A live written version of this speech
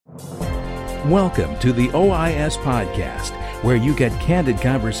Welcome to the OIS Podcast, where you get candid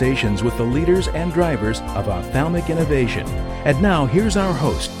conversations with the leaders and drivers of ophthalmic innovation. And now, here's our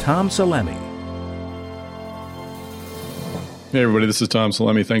host, Tom Salemi. Hey, everybody, this is Tom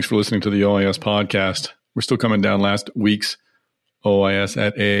Salemi. Thanks for listening to the OIS Podcast. We're still coming down last week's OIS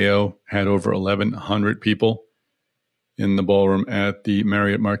at AAO. Had over 1,100 people in the ballroom at the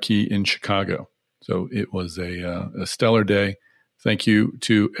Marriott Marquis in Chicago. So it was a stellar day. Thank you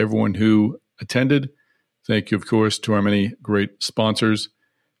to everyone who attended. Thank you, of course, to our many great sponsors.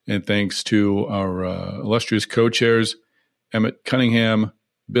 And thanks to our illustrious co-chairs, Emmett Cunningham,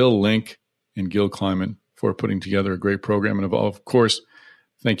 Bill Link, and Gil Kleiman for putting together a great program. And of course,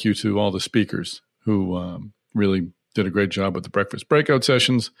 thank you to all the speakers who really did a great job with the breakfast breakout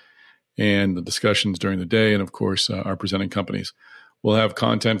sessions and the discussions during the day. And of course, our presenting companies. We'll have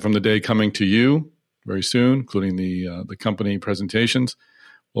content from the day coming to you very soon, including the company presentations.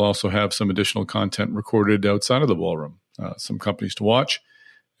 We'll also have some additional content recorded outside of the ballroom, some companies to watch,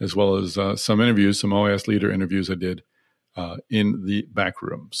 as well as some interviews, some OIS leader interviews I did in the back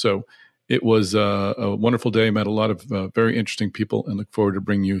room. So it was a wonderful day, met a lot of very interesting people, and look forward to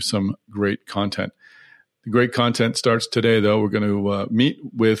bringing you some great content. The great content starts today, though. We're going to meet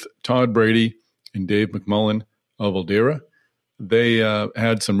with Todd Brady and Dave McMullen of Aldeyra. They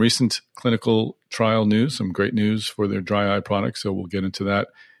had some recent clinical trial news, some great news for their dry eye products. So we'll get into that,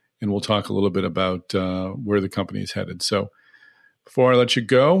 and we'll talk a little bit about where the company is headed. So before I let you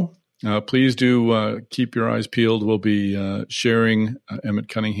go, please do keep your eyes peeled. We'll be sharing Emmett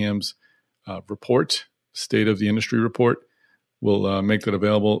Cunningham's report, State of the Industry report. We'll make that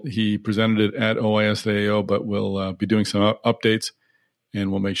available. He presented it at OIS AAO, but we'll be doing some updates,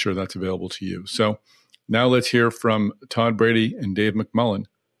 and we'll make sure that's available to you. So now let's hear from Todd Brady and Dave McMullen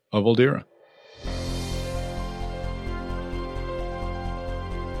of Aldeyra.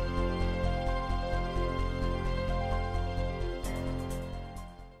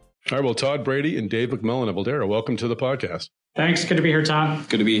 All right, well, Todd Brady and Dave McMullen of Aldeyra, welcome to the podcast. Thanks. Good to be here, Tom.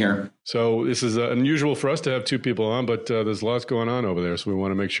 Good to be here. So this is unusual for us to have two people on, but there's lots going on over there, so we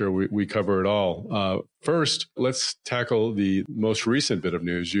want to make sure we cover it all. First, let's tackle the most recent bit of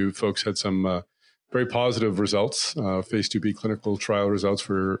news. You folks had some very positive results, phase 2B clinical trial results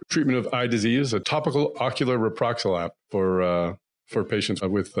for treatment of eye disease, a topical ocular Reproxalap for patients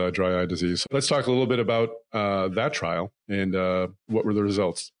with dry eye disease. Let's talk a little bit about that trial and what were the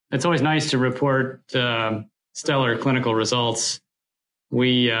results. It's always nice to report stellar clinical results.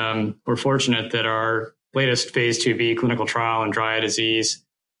 We were fortunate that our latest phase 2B clinical trial in dry eye disease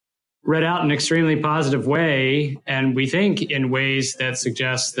read out in an extremely positive way, and we think in ways that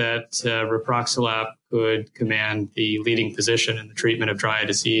suggest that Reproxalap could command the leading position in the treatment of dry eye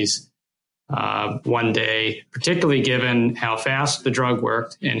disease one day, particularly given how fast the drug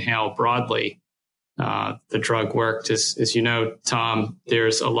worked and how broadly the drug worked. As you know, Tom,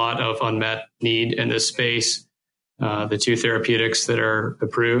 there's a lot of unmet need in this space. The two therapeutics that are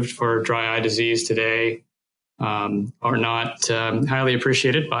approved for dry eye disease today are not highly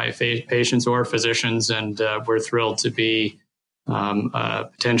appreciated by patients or physicians, and we're thrilled to be a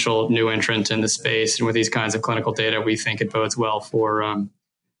potential new entrant in the space. And with these kinds of clinical data, we think it bodes well for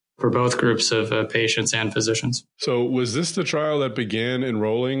both groups of patients and physicians. So was this the trial that began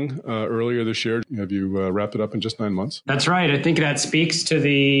enrolling earlier this year? Have you wrapped it up in just 9 months? That's right. I think that speaks to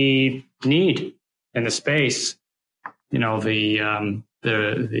the need in the space. You know,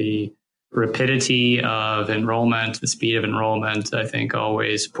 the rapidity of enrollment, the speed of enrollment, I think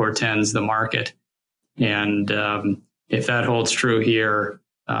always portends the market. And if that holds true here,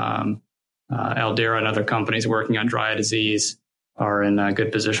 Aldeyra and other companies working on dry eye disease are in a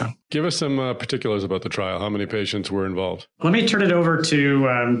good position. Give us some particulars about the trial. How many patients were involved? Let me turn it over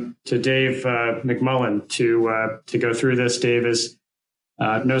to Dave McMullen to go through this. Dave is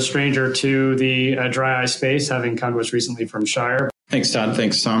no stranger to the dry eye space, having come to us recently from Shire. Thanks, Todd.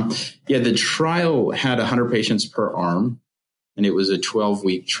 Thanks, Tom. Yeah, the trial had 100 patients per arm, and it was a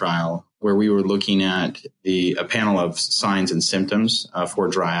 12-week trial where we were looking at a panel of signs and symptoms for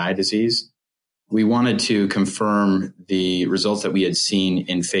dry eye disease. We wanted to confirm the results that we had seen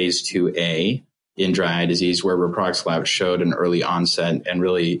in phase 2A in dry eye disease, where Reproxalap showed an early onset and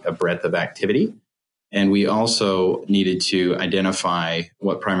really a breadth of activity. And we also needed to identify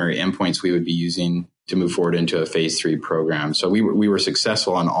what primary endpoints we would be using to move forward into a phase 3 program. So we were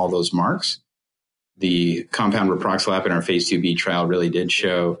successful on all those marks. The compound Reproxalap in our phase 2B trial really did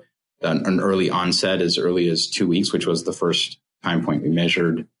show an early onset as early as 2 weeks, which was the first time point we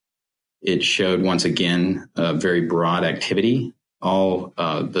measured. It showed, once again, a very broad activity. All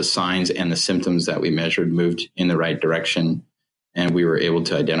the signs and the symptoms that we measured moved in the right direction. and we were able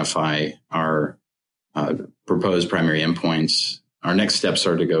to identify our proposed primary endpoints. Our next steps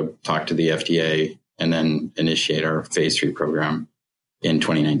are to go talk to the FDA and then initiate our phase 3 program in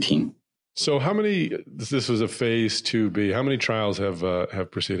 2019. So this was a phase 2B, how many trials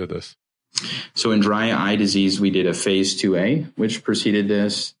have preceded this? So in dry eye disease, we did a phase 2A, which preceded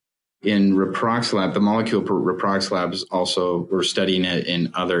this. In Reproxalap, the molecule Reproxalap is also, we're studying it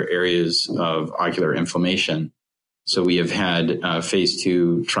in other areas of ocular inflammation. So we have had phase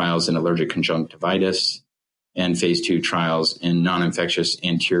 2 trials in allergic conjunctivitis and phase 2 trials in non-infectious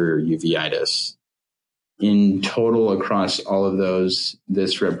anterior uveitis. In total, across all of those,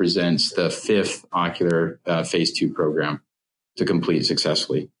 this represents the 5th ocular phase 2 program to complete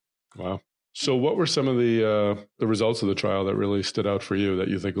successfully. Wow. So what were some of the results of the trial that really stood out for you that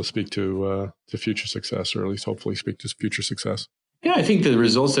you think will speak to future success, or at least hopefully speak to future success? Yeah, I think the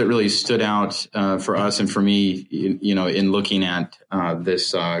results that really stood out for us and for me, in looking at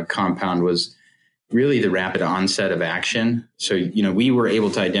this compound was really the rapid onset of action. So, we were able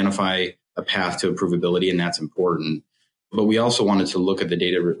to identify a path to approvability, and that's important. But we also wanted to look at the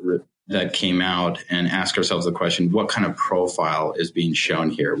data that came out and ask ourselves the question, what kind of profile is being shown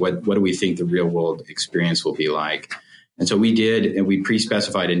here? What do we think the real world experience will be like? And so we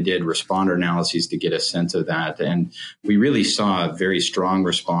pre-specified and did responder analyses to get a sense of that. And we really saw a very strong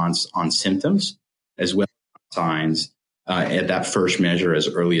response on symptoms as well as signs at that first measure as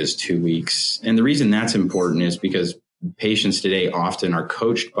early as 2 weeks. And the reason that's important is because patients today often are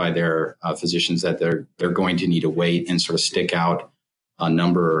coached by their physicians that they're going to need to wait and sort of stick out a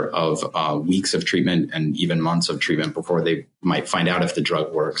number of weeks of treatment and even months of treatment before they might find out if the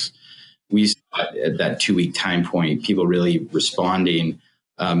drug works. We saw at that 2 week time point, people really responding.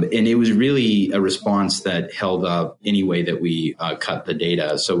 And it was really a response that held up any way that we cut the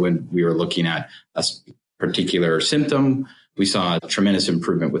data. So when we were looking at a particular symptom, we saw a tremendous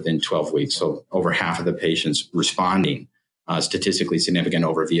improvement within 12 weeks. So over half of the patients responding statistically significant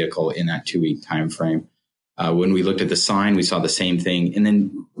over vehicle in that 2 week time frame. When we looked at the sign, we saw the same thing. And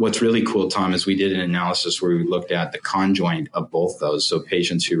then what's really cool, Tom, is we did an analysis where we looked at the conjoint of both those. So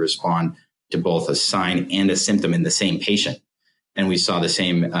patients who respond to both a sign and a symptom in the same patient. And we saw the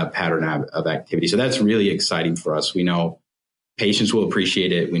same pattern of activity. So that's really exciting for us. We know patients will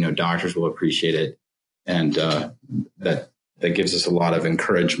appreciate it. We know doctors will appreciate it. And that gives us a lot of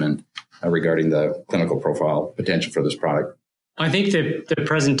encouragement regarding the clinical profile potential for this product. I think that the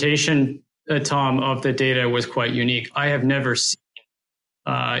presentation, Tom, of the data was quite unique. I have never seen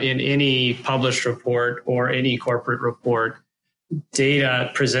in any published report or any corporate report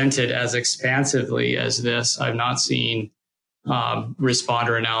data presented as expansively as this. I've not seen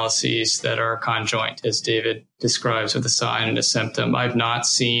responder analyses that are conjoint, as David describes, with a sign and a symptom. I've not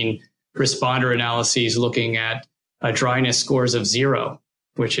seen responder analyses looking at dryness scores of 0,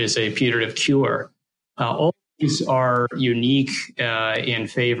 which is a putative cure. All these are unique in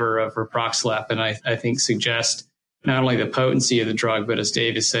favor of Reproxalap, and I think suggest not only the potency of the drug, but as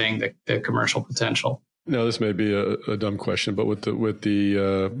Dave is saying, the commercial potential. Now, this may be a dumb question, but with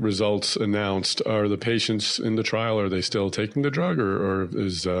the results announced, are the patients in the trial, are they still taking the drug, or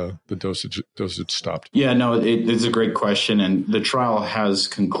is the dosage stopped? Yeah, no, it's a great question. And the trial has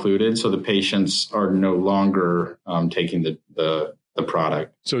concluded. So the patients are no longer taking the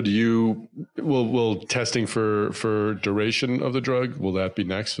product. So will testing for duration of the drug, will that be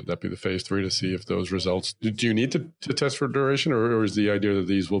next? Would that be the phase 3 to see if those results, do you need to test for duration, or is the idea that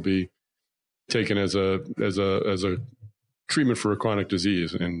these will be taken as a treatment for a chronic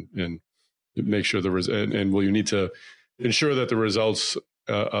disease and make sure and will you need to ensure that the results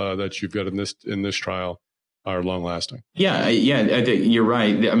that you've got in this trial are long lasting? Yeah, I think you're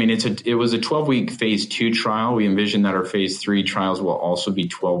right. I mean, it was a 12-week phase 2 trial. We envision that our phase 3 trials will also be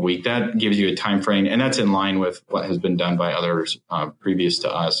 12-week. That gives you a time frame, and that's in line with what has been done by others previous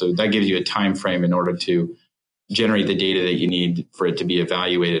to us. So that gives you a time frame in order to generate the data that you need for it to be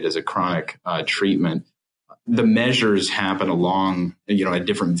evaluated as a chronic treatment. The measures happen along, at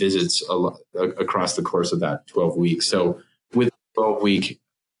different visits across the course of that 12 weeks. So with a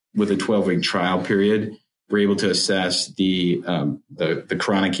 12-week trial period, we're able to assess the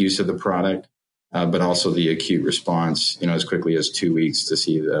chronic use of the product, but also the acute response, as quickly as 2 weeks to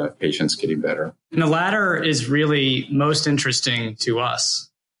see the patients getting better. And the latter is really most interesting to us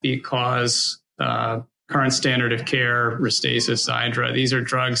because current standard of care, Restasis, Xiidra, these are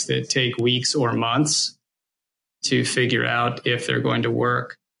drugs that take weeks or months to figure out if they're going to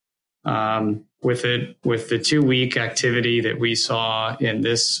work. With the 2-week activity that we saw in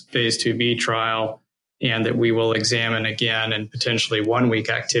this phase 2B trial, and that we will examine again, and potentially 1-week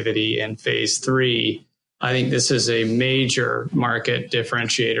activity in phase 3, I think this is a major market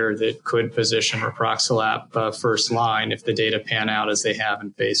differentiator that could position Reproxalap first line if the data pan out as they have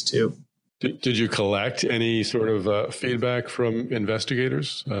in phase 2. Did you collect any sort of feedback from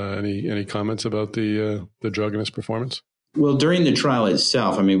investigators? Any comments about the drug and its performance? Well, during the trial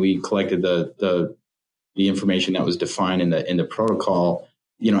itself, we collected the information that was defined in the protocol.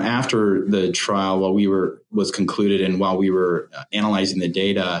 After the trial, was concluded and while we were analyzing the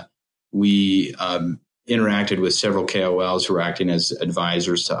data, we interacted with several KOLs who were acting as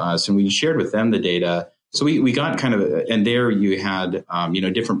advisors to us, and we shared with them the data. So we got kind of, and there you had,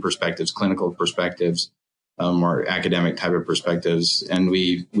 different perspectives, clinical perspectives, or academic type of perspectives. And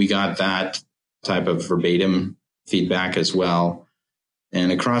we got that type of verbatim feedback as well.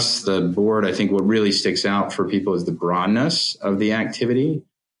 And across the board, I think what really sticks out for people is the broadness of the activity.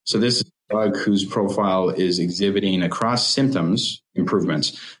 So this is a drug whose profile is exhibiting across symptoms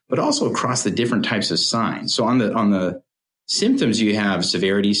improvements, but also across the different types of signs. So on the symptoms, you have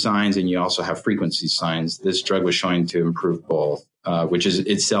severity signs and you also have frequency signs. This drug was showing to improve both, which is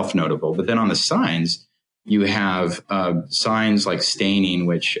itself notable. But then on the signs, you have signs like staining,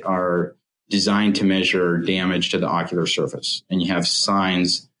 which are designed to measure damage to the ocular surface. And you have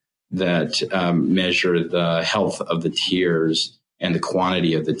signs that measure the health of the tears and the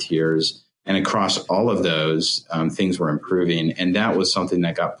quantity of the tears. And across all of those, things were improving. And that was something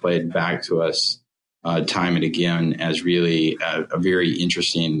that got played back to us time and again as really a very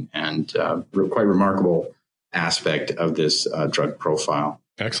interesting and quite remarkable aspect of this drug profile.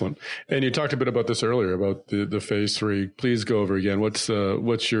 Excellent. And you talked a bit about this earlier, about the phase 3. Please go over again. What's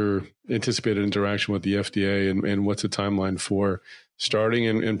your anticipated interaction with the FDA and what's the timeline for starting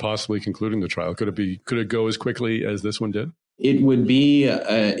and possibly concluding the trial? Could it go as quickly as this one did? It would be.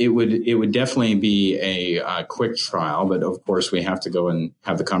 It would definitely be a quick trial, but of course we have to go and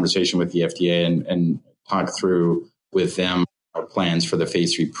have the conversation with the FDA and talk through with them our plans for the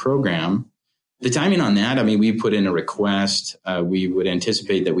phase 3 program. The timing on that, we put in a request. We would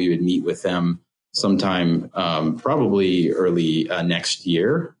anticipate that we would meet with them sometime, probably early next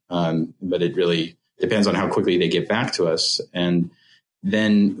year. But it really depends on how quickly they get back to us. And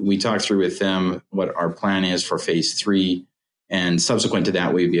then we talk through with them what our plan is for phase 3. And subsequent to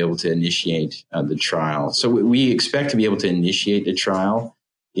that, we'd be able to initiate the trial. So we expect to be able to initiate the trial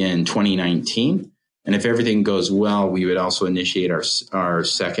in 2019. And if everything goes well, we would also initiate our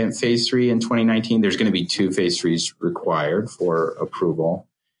second phase 3 in 2019. There's going to be 2 phase 3s required for approval.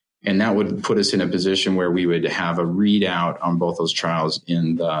 And that would put us in a position where we would have a readout on both those trials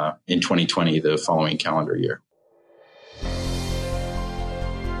in 2020, the following calendar year.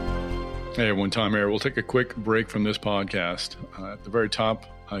 Hey everyone, Tom here. We'll take a quick break from this podcast. At the very top,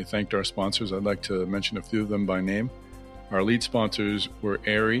 I thanked our sponsors. I'd like to mention a few of them by name. Our lead sponsors were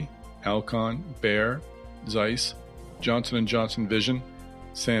Aerie, Alcon, Bayer, Zeiss, Johnson & Johnson Vision,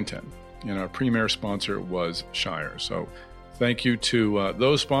 Santen, and our premier sponsor was Shire. So thank you to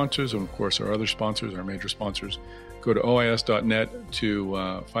those sponsors and, of course, our other sponsors, our major sponsors. Go to OIS.net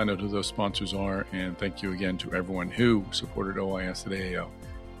to find out who those sponsors are, and thank you again to everyone who supported OIS at AAO.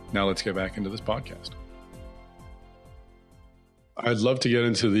 Now let's get back into this podcast. I'd love to get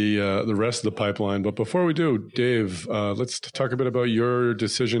into the rest of the pipeline, but before we do, Dave, let's talk a bit about your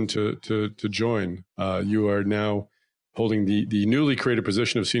decision to join. You are now holding the newly created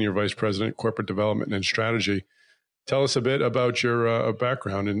position of Senior Vice President, Corporate Development and Strategy. Tell us a bit about your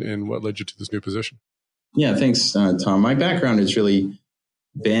background and what led you to this new position. Yeah, thanks, Tom. My background has really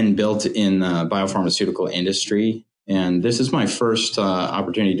been built in the biopharmaceutical industry, and this is my first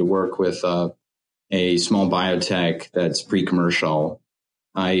opportunity to work with a small biotech that's pre-commercial.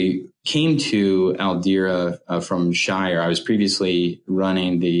 I came to Aldeyra from Shire. I was previously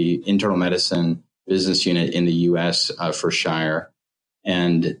running the internal medicine business unit in the U.S. For Shire.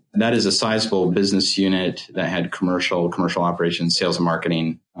 And that is a sizable business unit that had commercial operations, sales and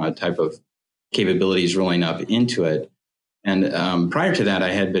marketing type of capabilities rolling up into it. And prior to that,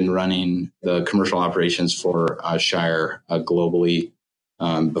 I had been running the commercial operations for Shire globally.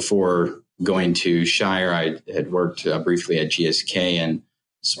 Before going to Shire, I had worked briefly at GSK and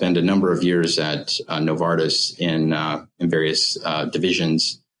spent a number of years at Novartis in various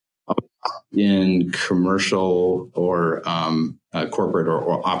divisions in commercial or corporate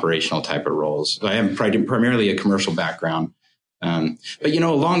or operational type of roles. So I have primarily a commercial background. But,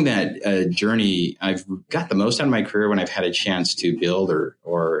 along that journey, I've got the most out of my career when I've had a chance to build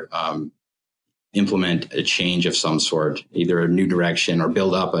or implement a change of some sort, either a new direction or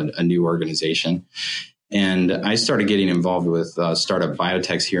build up a new organization. And I started getting involved with startup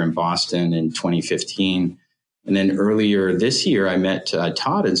biotechs here in Boston in 2015. And then earlier this year, I met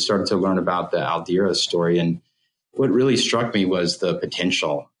Todd and started to learn about the Aldeyra story. And what really struck me was the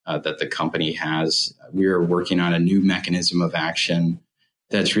potential that the company has. We are working on a new mechanism of action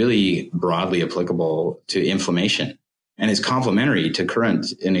that's really broadly applicable to inflammation and is complementary to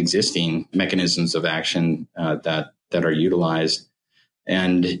current and existing mechanisms of action that are utilized.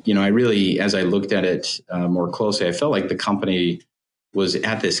 And, I really, as I looked at it more closely, I felt like the company was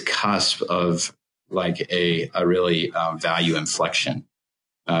at this cusp of like a really value inflection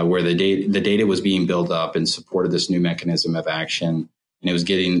where the data was being built up in support of this new mechanism of action. And it was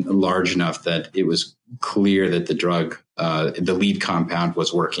getting large enough that it was clear that the drug, the lead compound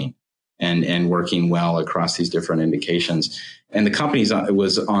was working and working well across these different indications. And the company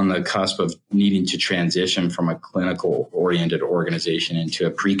was on the cusp of needing to transition from a clinical oriented organization into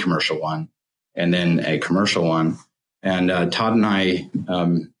a pre-commercial one and then a commercial one. And Todd and I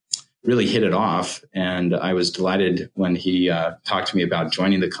really hit it off. And I was delighted when he talked to me about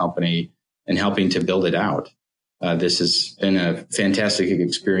joining the company and helping to build it out. This has been a fantastic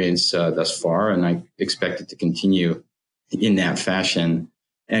experience thus far, and I expect it to continue in that fashion.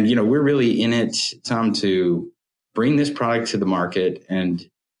 And, we're really in it, Tom, to bring this product to the market and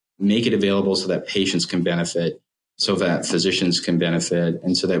make it available so that patients can benefit, so that physicians can benefit,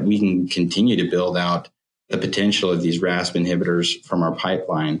 and so that we can continue to build out the potential of these RASP inhibitors from our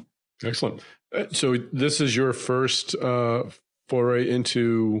pipeline. Excellent. So this is your first foray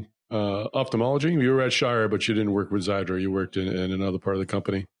into ophthalmology. You were at Shire, but you didn't work with Xiidra. You worked in another part of the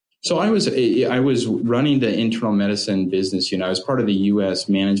company. So I was running the internal medicine business unit. I was part of the U.S.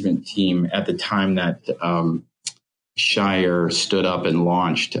 management team at the time that Shire stood up and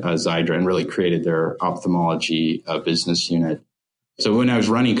launched Xiidra and really created their ophthalmology business unit. So when I was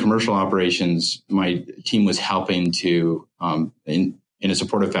running commercial operations, my team was helping to, in a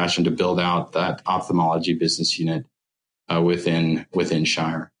supportive fashion, to build out that ophthalmology business unit within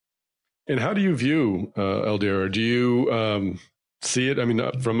Shire. And how do you view Aldeyra? Do you see it? I mean,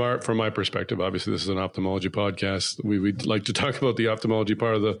 from my perspective, obviously this is an ophthalmology podcast. We'd like to talk about the ophthalmology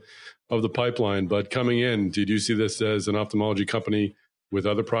part of the pipeline, but coming in, did you see this as an ophthalmology company with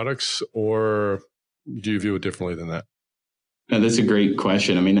other products, or do you view it differently than that? No, that's a great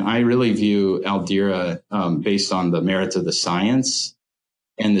question. I mean, I really view Aldeyra based on the merits of the science,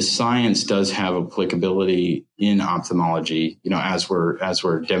 and the science does have applicability in ophthalmology, as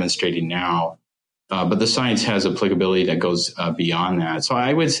we're demonstrating now. But the science has applicability that goes beyond that. So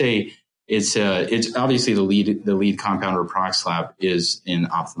I would say it's obviously the lead compound Reproxalap is in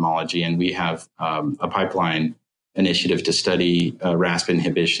ophthalmology, and we have a pipeline initiative to study RASP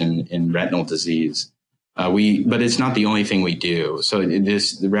inhibition in retinal disease. But it's not the only thing we do. So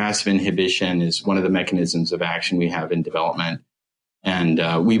the RASP inhibition is one of the mechanisms of action we have in development,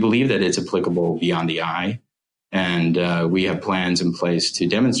 and we believe that it's applicable beyond the eye, and we have plans in place to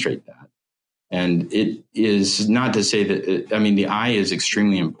demonstrate that. And it is not to say that, the eye is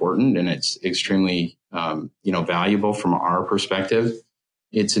extremely important and it's extremely, valuable from our perspective.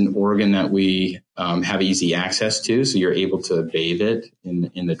 It's an organ that we have easy access to. So you're able to bathe it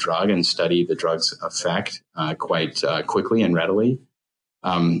in the drug and study the drug's effect quite quickly and readily.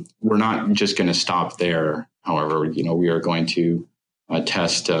 We're not just going to stop there. However, we are going to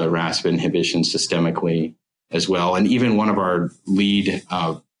test RASP inhibition systemically as well. And even one of our lead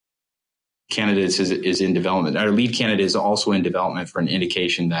candidates is in development. Our lead candidate is also in development for an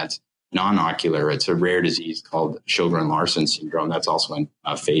indication that's non-ocular. It's a rare disease called Sjogren-Larsen syndrome. That's also in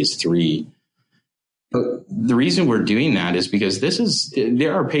phase 3. The reason we're doing that is because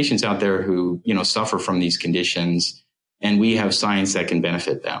there are patients out there who, suffer from these conditions, and we have science that can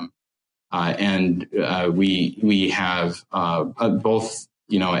benefit them. We have both,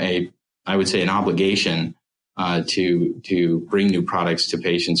 I would say an obligation to bring new products to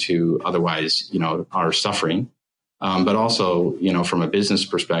patients who otherwise, are suffering. But also, from a business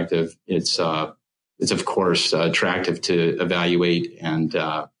perspective, it's of course attractive to evaluate and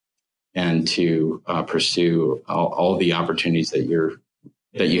to pursue all the opportunities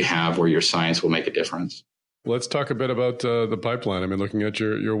that you have where your science will make a difference. Let's talk a bit about the pipeline. I mean, looking at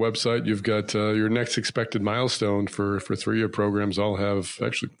your website, you've got your next expected milestone for 3-year programs. All have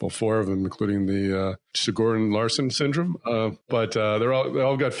actually 4 of them, including the Sjogren-Larsen syndrome. But they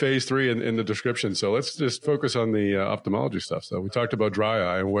all got phase 3 in the description. So let's just focus on the ophthalmology stuff. So we talked about dry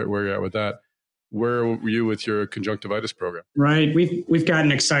eye and where you're at with that. Where were you with your conjunctivitis program? Right. We've got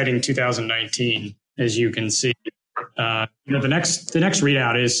an exciting 2019, as you can see. The next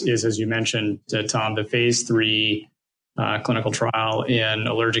readout is as you mentioned, Tom, the phase 3 clinical trial in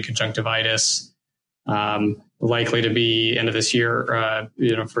allergic conjunctivitis, likely to be end of this year,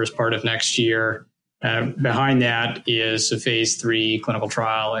 first part of next year. Behind that is a phase 3 clinical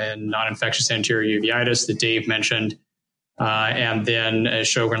trial in non-infectious anterior uveitis that Dave mentioned, and then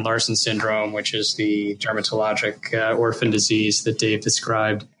Sjogren-Larsen syndrome, which is the dermatologic orphan disease that Dave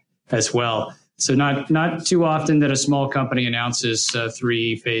described as well. So not too often that a small company announces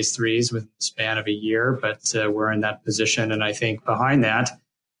 3 phase 3s within the span of a year, but we're in that position. And I think behind that,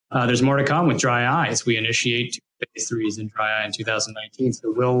 there's more to come with dry eye as we initiate 2 phase 3s in dry eye in 2019.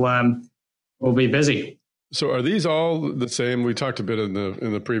 So we'll be busy. So are these all the same? We talked a bit in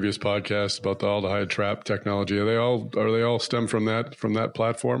the previous podcast about the aldehyde trap technology. Are they all stem from that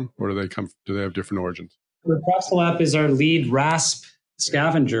platform, or do they have different origins? Reproxalap is our lead RASP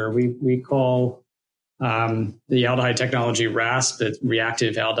scavenger. We call the aldehyde technology RASP, the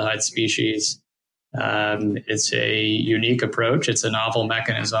reactive aldehyde species. It's a unique approach. It's a novel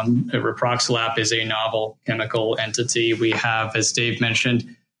mechanism. Reproxalap is a novel chemical entity. We have, as Dave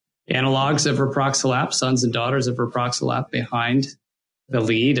mentioned, analogs of Reproxalap, sons and daughters of Reproxalap behind the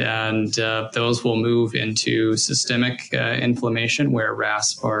lead, and those will move into systemic inflammation where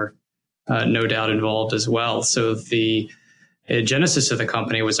RASP are no doubt involved as well. So the genesis of the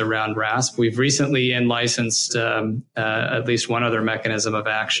company was around RASP. We've recently licensed at least one other mechanism of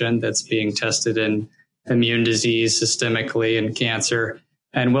action that's being tested in immune disease systemically and cancer,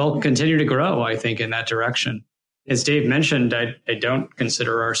 and we'll continue to grow, I think, in that direction. As Dave mentioned, I don't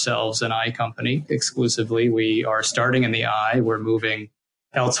consider ourselves an eye company exclusively. We are starting in the eye. We're moving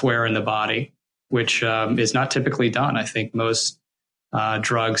elsewhere in the body, which is not typically done. I think most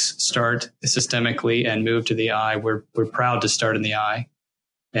drugs start systemically and move to the eye. We're proud to start in the eye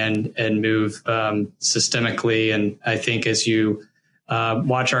and move systemically. And I think as you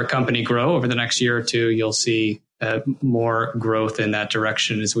watch our company grow over the next year or two, you'll see more growth in that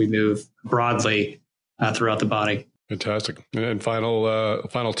direction as we move broadly throughout the body. Fantastic. And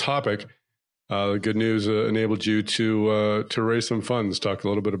final topic. The good news enabled you to raise some funds. Talk a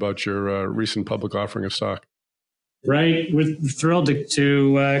little bit about your recent public offering of stock. Right. We're thrilled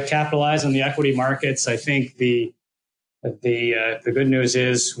to capitalize on the equity markets. I think the good news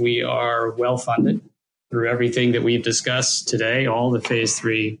is we are well funded through everything that we've discussed today, all the phase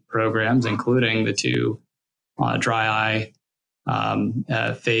 3 programs, including the 2 dry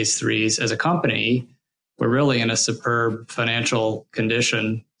eye phase 3s. As a company, we're really in a superb financial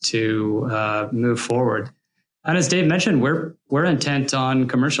condition to move forward. And as Dave mentioned, we're intent on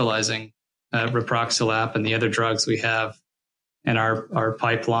commercializing Reproxalap and the other drugs we have in our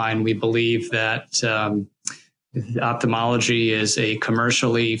pipeline. We believe that ophthalmology is a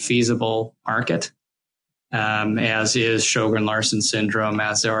commercially feasible market, as is Sjogren-Larsen syndrome,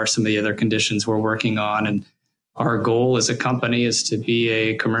 as there are some of the other conditions we're working on. And our goal as a company is to be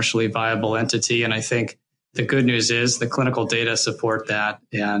a commercially viable entity. And I think the good news is the clinical data support that,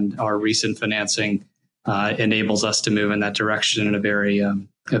 and our recent financing enables us to move in that direction in a very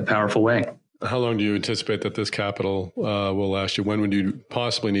powerful way. How long do you anticipate that this capital will last you? When would you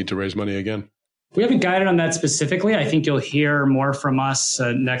possibly need to raise money again? We haven't guided on that specifically. I think you'll hear more from us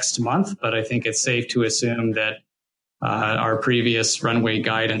next month, but I think it's safe to assume that our previous runway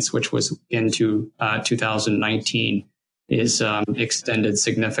guidance, which was into 2019, is extended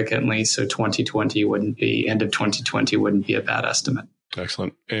significantly. So end of 2020 wouldn't be a bad estimate.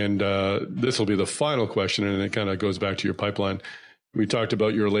 Excellent. And this will be the final question, and it kind of goes back to your pipeline. We talked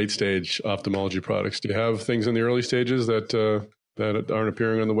about your late stage ophthalmology products. Do you have things in the early stages that aren't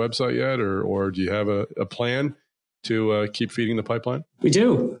appearing on the website yet, or do you have a plan to keep feeding the pipeline? We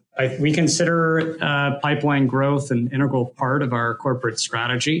do. We consider pipeline growth an integral part of our corporate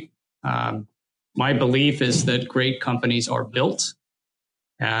strategy. My belief is that great companies are built,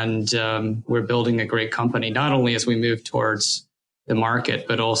 and we're building a great company, not only as we move towards the market,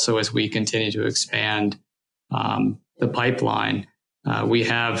 but also as we continue to expand the pipeline. We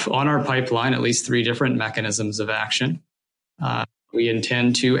have on our pipeline at least 3 different mechanisms of action. We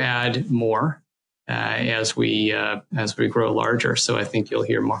intend to add more as we grow larger. So I think you'll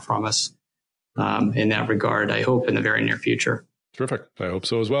hear more from us in that regard, I hope, in the very near future. Terrific. I hope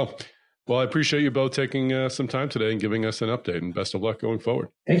so as well. Well, I appreciate you both taking some time today and giving us an update, and best of luck going forward.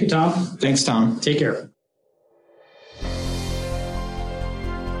 Thank you, Tom. Thanks, Tom. Take care.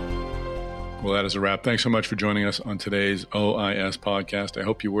 Well, that is a wrap. Thanks so much for joining us on today's OIS podcast. I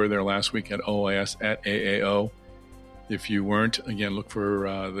hope you were there last week at OIS at AAO. If you weren't, again, look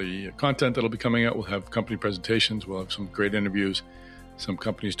for the content that'll be coming out. We'll have company presentations. We'll have some great interviews, some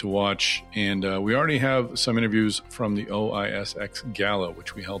companies to watch. And we already have some interviews from the OISX Gala,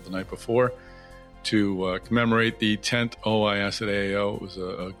 which we held the night before to commemorate the 10th OIS at AAO. It was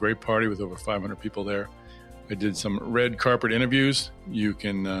a great party with over 500 people there. I did some red carpet interviews. You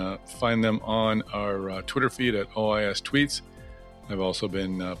can find them on our Twitter feed at OIS Tweets. I've also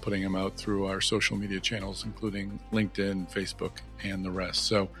been putting them out through our social media channels, including LinkedIn, Facebook, and the rest.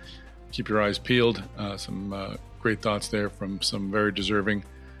 So keep your eyes peeled. Some great thoughts there from some very deserving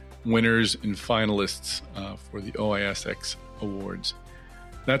winners and finalists for the OISX Awards.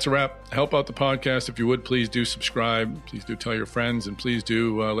 That's a wrap. Help out the podcast. If you would, please do subscribe. Please do tell your friends, and please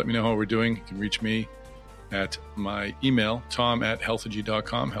do let me know how we're doing. You can reach me at my email,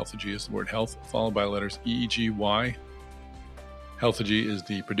 tom@healthegy.com. Healthegy is the word health, followed by the letters EEGY. Healthegy is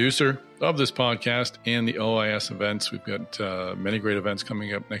the producer of this podcast and the OIS events. We've got many great events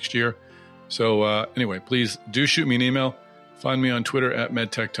coming up next year. So anyway, please do shoot me an email. Find me on Twitter at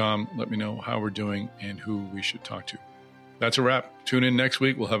MedTechTom. Let me know how we're doing and who we should talk to. That's a wrap. Tune in next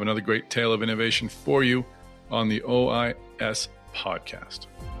week. We'll have another great tale of innovation for you on the OIS podcast.